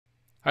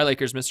Hi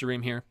Lakers, Mr.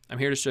 Ream here. I'm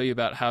here to show you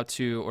about how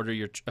to order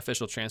your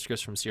official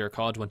transcripts from Sierra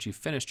College once you've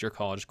finished your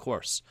college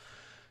course.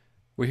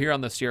 We're here on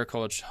the Sierra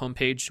College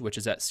homepage, which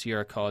is at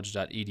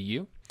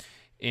sierracollege.edu.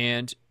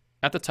 And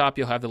at the top,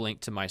 you'll have the link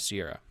to My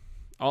Sierra.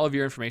 All of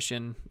your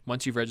information,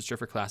 once you've registered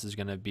for classes, is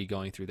going to be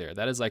going through there.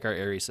 That is like our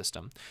area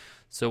system.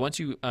 So once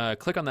you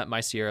click on that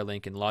My Sierra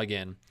link and log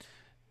in,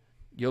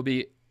 you'll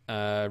be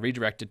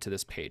redirected to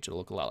this page. It'll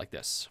look a lot like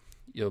this.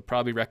 You'll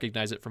probably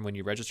recognize it from when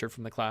you registered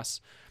from the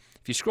class.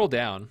 If you scroll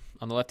down,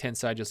 on the left-hand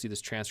side, you'll see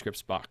this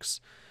transcripts box.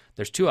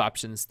 There's two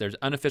options. There's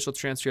unofficial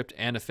transcript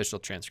and official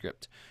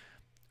transcript.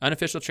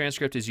 Unofficial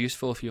transcript is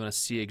useful if you want to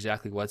see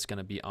exactly what's going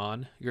to be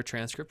on your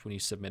transcript when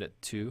you submit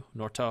it to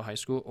North Tahoe High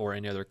School or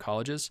any other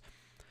colleges.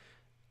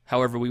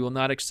 However, we will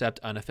not accept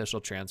unofficial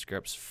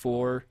transcripts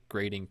for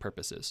grading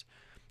purposes.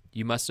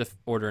 You must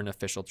order an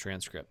official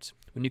transcript.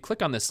 When you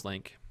click on this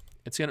link,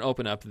 it's going to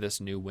open up this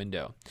new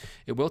window.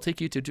 It will take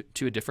you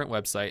to a different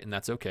website, and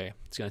that's okay.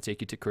 It's going to take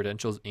you to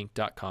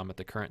credentialsinc.com at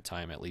the current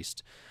time, at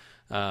least.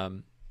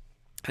 And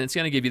it's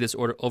going to give you this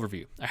order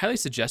overview. I highly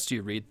suggest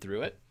you read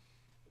through it,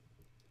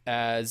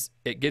 as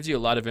it gives you a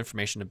lot of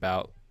information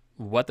about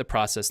what the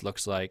process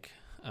looks like,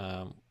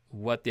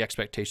 what the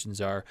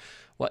expectations are,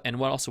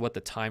 also what the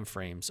time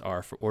frames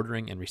are for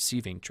ordering and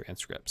receiving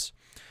transcripts.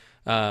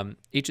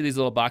 Each of these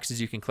little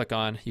boxes you can click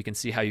on. You can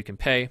see how you can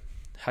pay,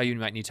 how you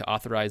might need to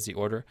authorize the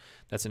order.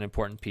 That's an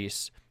important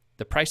piece.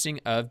 The pricing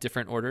of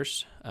different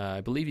orders. I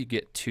believe you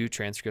get 2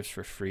 transcripts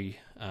for free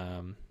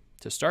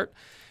to start.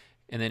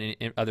 And then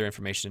other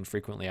information,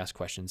 frequently asked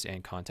questions,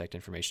 and contact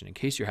information in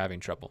case you're having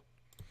trouble.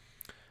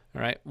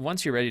 All right,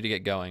 once you're ready to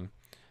get going,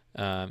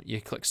 you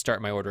click Start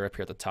My Order up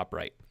here at the top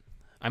right.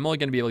 I'm only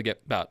going to be able to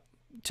get about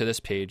to this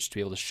page to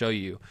be able to show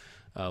you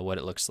what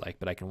it looks like,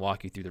 but I can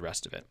walk you through the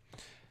rest of it.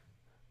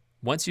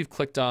 Once you've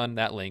clicked on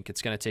that link,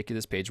 it's going to take you to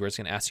this page where it's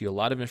going to ask you a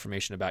lot of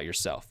information about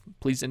yourself.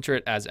 Please enter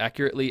it as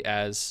accurately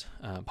as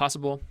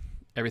possible.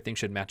 Everything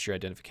should match your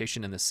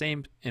identification and the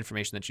same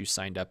information that you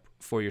signed up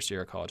for your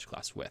Sierra College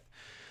class with.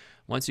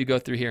 Once you go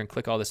through here and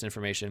click all this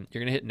information,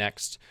 you're going to hit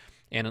Next.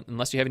 And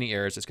unless you have any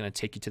errors, it's going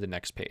to take you to the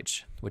next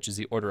page, which is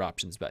the Order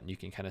Options button. You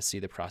can kind of see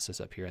the process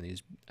up here in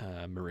these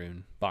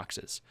maroon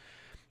boxes.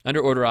 Under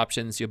Order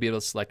Options, you'll be able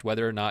to select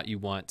whether or not you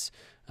want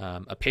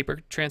a paper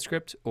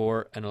transcript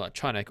or an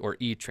electronic or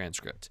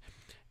e-transcript.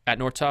 At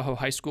North Tahoe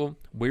High School,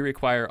 we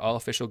require all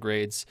official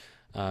grades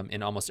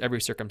in almost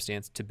every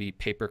circumstance to be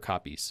paper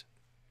copies.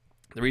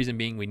 The reason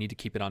being we need to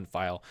keep it on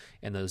file,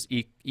 and those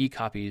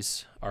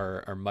e-copies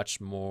are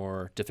much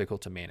more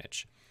difficult to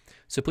manage.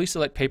 So please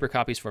select paper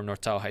copies from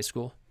North Tahoe High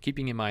School,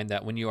 keeping in mind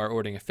that when you are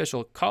ordering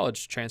official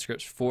college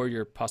transcripts for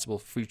your possible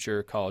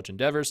future college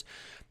endeavors,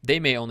 they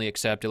may only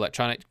accept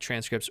electronic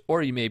transcripts,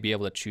 or you may be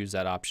able to choose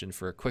that option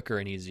for quicker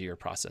and easier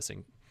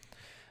processing.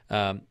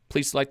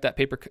 Please select that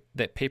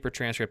paper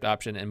transcript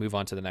option and move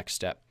on to the next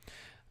step.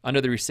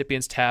 Under the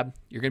Recipients tab,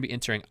 you're going to be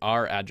entering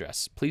our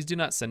address. Please do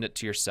not send it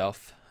to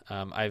yourself.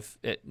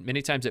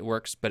 Many times it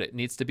works, but it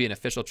needs to be an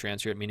official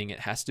transcript, meaning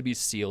it has to be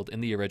sealed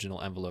in the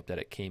original envelope that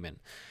it came in.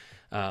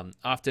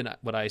 Often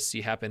what I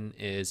see happen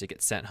is it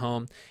gets sent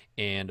home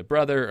and a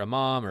brother, a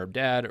mom, or a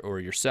dad, or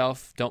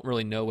yourself don't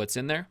really know what's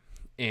in there,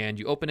 and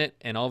you open it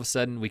and all of a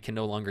sudden we can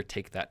no longer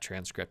take that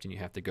transcript, and you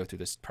have to go through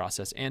this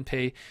process and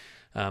pay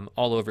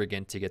all over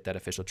again to get that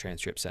official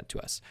transcript sent to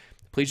us.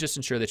 Please just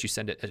ensure that you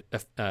send it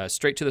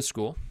straight to the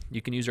school.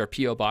 You can use our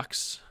P.O.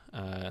 Box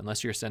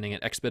unless you're sending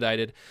it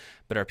expedited,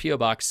 but our P.O.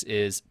 Box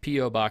is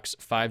P.O. Box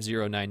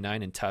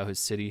 5099 in Tahoe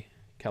City,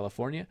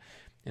 California,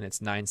 and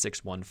it's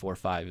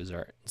 96145 is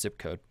our zip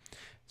code.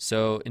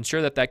 So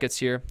ensure that that gets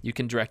here. You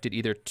can direct it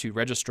either to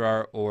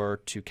registrar or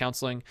to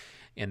counseling,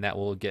 and that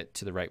will get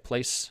to the right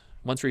place.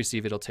 Once we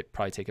receive it, it'll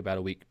probably take about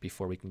a week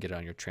before we can get it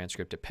on your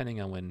transcript, depending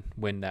on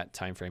when that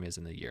time frame is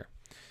in the year.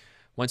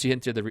 Once you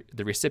enter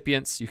the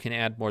recipients, you can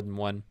add more than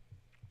one.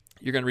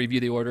 You're going to review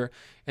the order,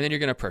 and then you're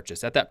going to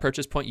purchase. At that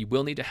purchase point, you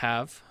will need to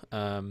have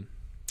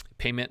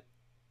payment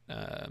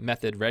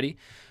method ready.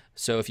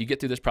 So if you get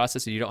through this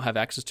process and you don't have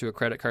access to a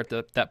credit card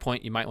at that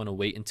point, you might want to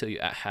wait until you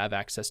have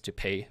access to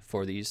pay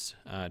for these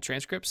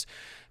transcripts,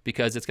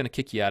 because it's going to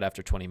kick you out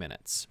after 20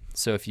 minutes.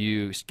 So if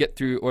you get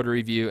through order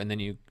review and then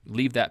you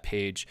leave that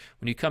page,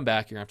 when you come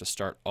back, you're going to have to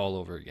start all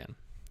over again.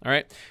 All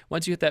right.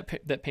 Once you hit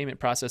that payment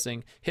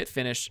processing, hit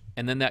finish,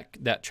 and then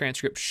that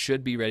transcript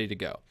should be ready to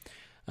go.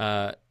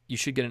 You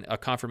should get a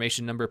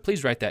confirmation number.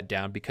 Please write that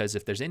down, because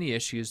if there's any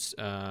issues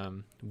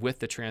with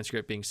the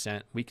transcript being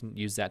sent, we can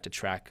use that to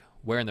track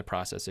where in the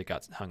process it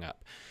got hung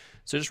up.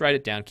 So just write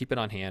it down, keep it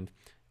on hand.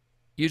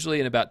 Usually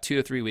in about 2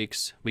 to 3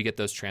 weeks, we get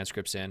those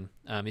transcripts in.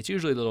 It's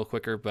usually a little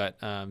quicker, but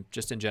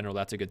just in general,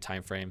 that's a good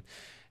time frame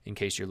in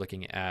case you're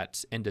looking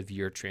at end of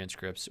year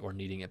transcripts or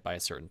needing it by a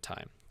certain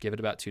time. Give it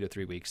about 2 to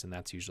 3 weeks, and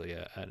that's usually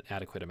an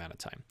adequate amount of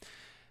time.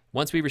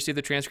 Once we receive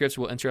the transcripts,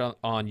 we'll enter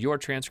on your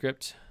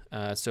transcript.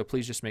 So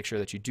please just make sure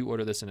that you do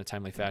order this in a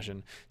timely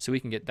fashion so we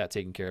can get that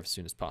taken care of as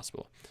soon as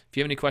possible. If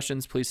you have any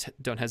questions, please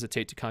don't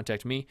hesitate to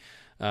contact me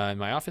in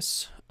my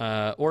office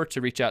or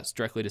to reach out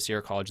directly to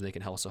Sierra College, and they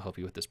can also help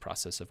you with this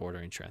process of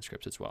ordering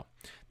transcripts as well.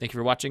 Thank you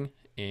for watching,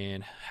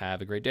 and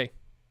have a great day.